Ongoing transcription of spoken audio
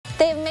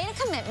They have made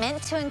a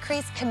commitment to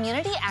increase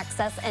community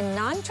access and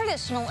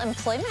non-traditional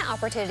employment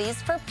opportunities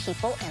for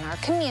people in our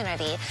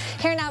community.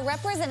 Here now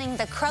representing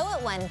the Crow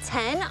at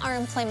 110, our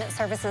Employment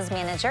Services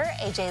Manager,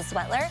 AJ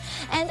Zwetler,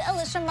 and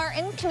Alicia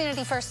Martin,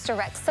 Community First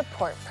Direct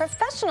Support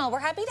Professional. We're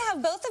happy to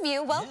have both of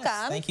you. Welcome.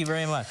 Yes, thank you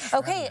very much.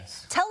 Okay,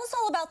 tell us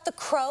all about the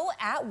Crow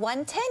at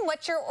 110.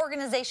 What's your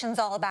organization's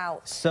all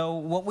about? So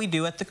what we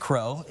do at the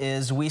Crow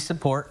is we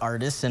support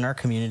artists in our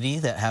community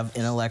that have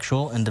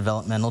intellectual and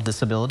developmental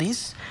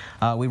disabilities.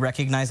 We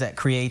recognize that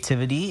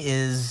creativity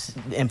is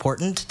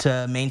important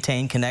to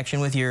maintain connection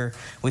with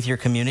your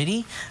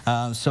community.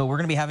 So we're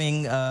going to be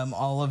having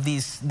all of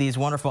these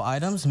wonderful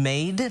items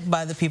made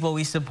by the people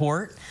we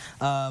support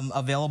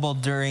available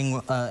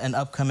during an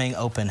upcoming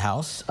open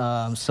house.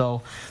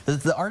 So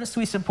the artists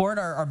we support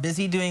are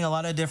busy doing a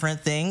lot of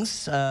different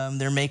things.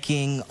 They're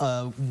making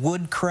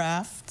wood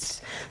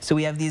crafts. So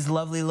we have these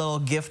lovely little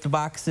gift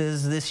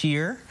boxes this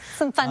year.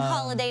 Some fun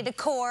holiday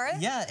decor.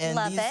 Yeah, and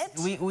love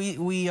it.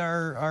 We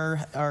are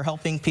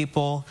helping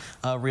people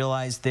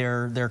realize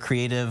their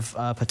creative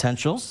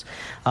potentials,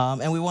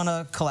 and we want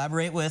to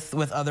collaborate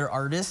with other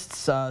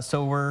artists.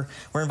 So we're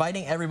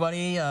inviting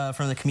everybody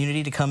from the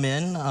community to come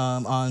in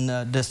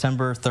on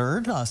December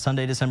 3rd,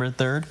 Sunday, December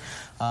 3rd.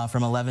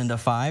 From 11 to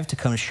 5 to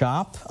come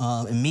shop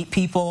and meet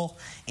people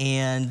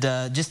and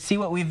just see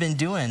what we've been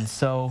doing.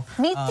 So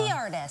meet the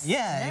artists.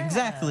 Yeah,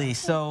 exactly.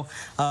 So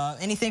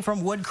anything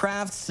from wood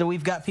crafts. So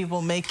we've got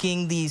people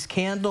making these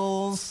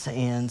candles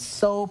and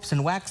soaps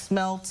and wax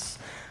melts.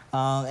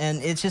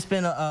 And it's just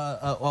been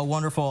a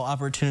wonderful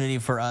opportunity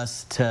for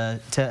us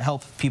to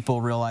help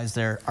people realize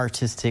their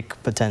artistic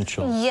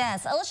potential.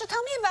 Yes. Alicia,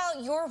 tell me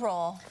about your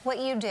role, what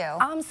you do.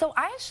 So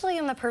I actually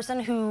am the person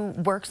who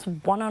works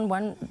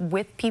one-on-one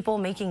with people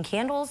making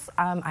candles.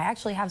 I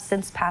actually have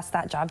since passed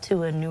that job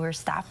to a newer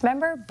staff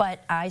member,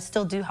 but I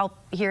still do help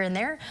here and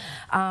there.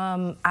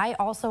 I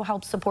also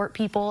help support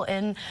people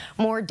in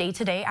more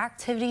day-to-day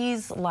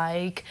activities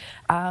like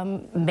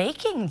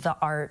making the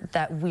art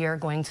that we are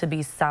going to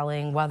be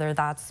selling, whether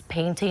that's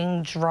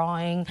painting,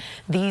 drawing,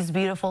 these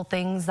beautiful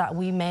things that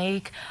we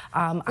make.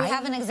 We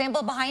have an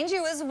example behind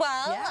you as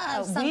well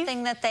of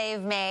something that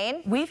they've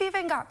made. We've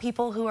even got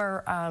people who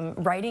are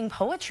writing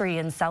poetry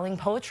and selling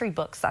poetry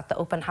books at the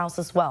open house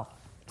as well.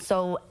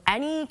 So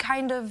any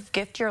kind of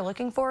gift you're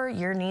looking for,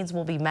 your needs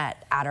will be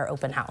met at our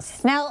open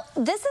house. Now,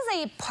 this is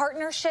a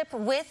partnership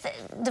with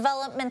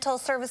Developmental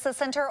Services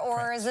Center,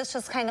 or is this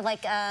just kind of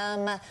like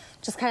under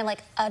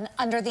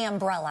the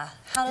umbrella?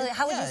 How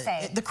would you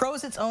say? The Crow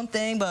is its own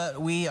thing, but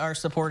we are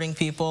supporting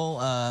people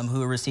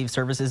who receive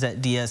services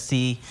at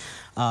DSC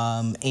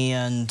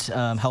and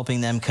helping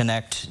them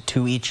connect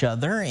to each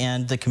other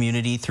and the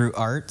community through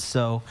art.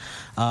 So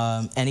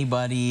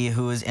anybody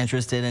who is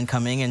interested in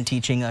coming and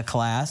teaching a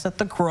class at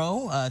the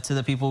Crow to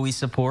the people we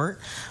support,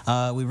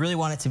 we really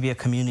want it to be a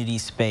community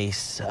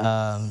space.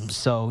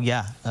 So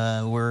yeah,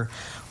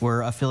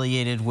 we're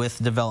affiliated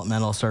with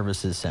Developmental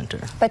Services Center.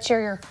 But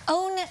you're your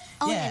own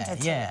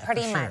entity,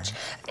 pretty much. Sure.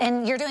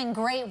 And you're doing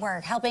great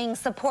work helping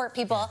support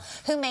people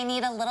who may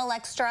need a little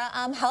extra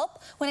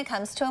help when it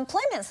comes to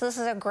employment. So this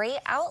is a great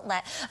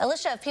outlet.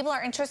 Alicia, if people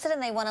are interested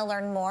and they want to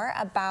learn more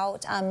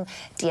about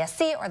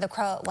DSC or the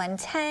Crow at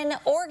 110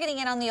 or getting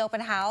in on the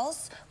open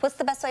house, what's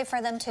the best way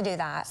for them to do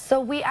that?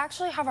 So we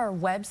actually have our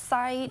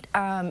website.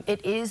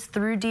 It is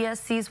through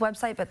DSC's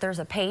website, but there's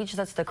a page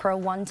that's the Crow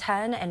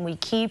 110, and we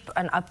keep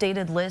an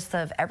updated list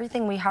of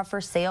everything we have for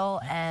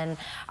sale. And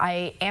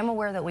I am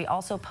aware that we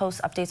also post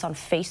updates on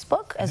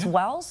Facebook as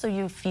well. So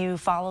if you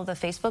follow the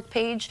Facebook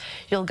page,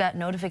 you'll get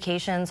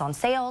notifications on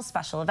sales,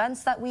 special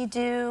events that we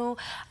do.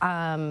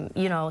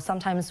 You know,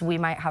 sometimes we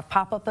might have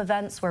pop-up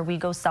events where we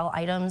go sell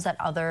items at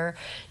other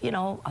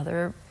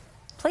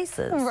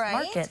places,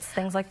 markets,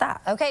 things like that.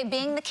 Okay,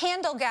 being the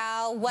candle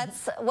gal,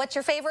 what's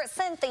your favorite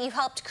scent that you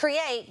helped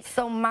create?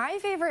 So my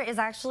favorite is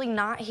actually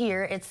not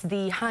here. It's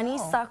the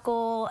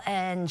honeysuckle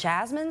and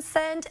jasmine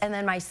scent, and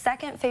then my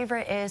second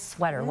favorite is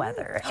sweater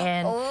weather.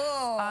 And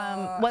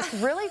what's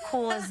really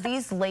cool is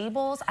these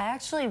labels. I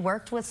actually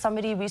worked with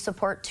somebody we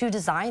support to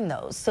design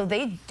those. So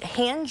they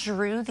hand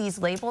drew these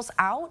labels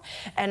out,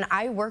 and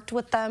I worked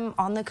with them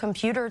on the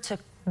computer to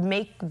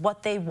make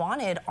what they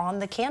wanted on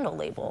the candle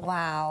label.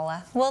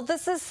 Wow. Well,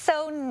 this is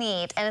so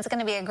neat, and it's going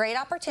to be a great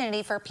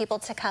opportunity for people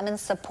to come and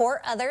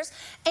support others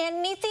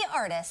and meet the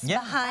artists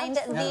behind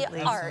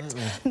the art.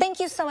 Thank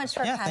you so much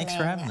for coming. Thanks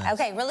for having us.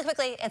 Okay, really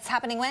quickly, it's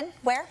happening when?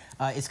 Where?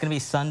 It's going to be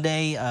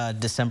Sunday,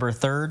 December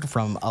 3rd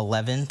from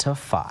 11 to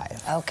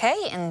 5.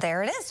 Okay, and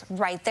there it is,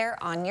 right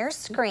there on your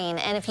screen.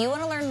 And if you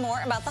want to learn more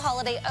about the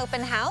holiday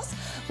open house,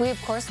 we,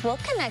 of course, will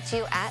connect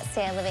you at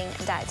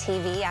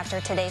SayILiving.tv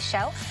after today's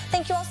show.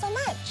 Thank you all so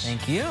much.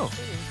 Thank you.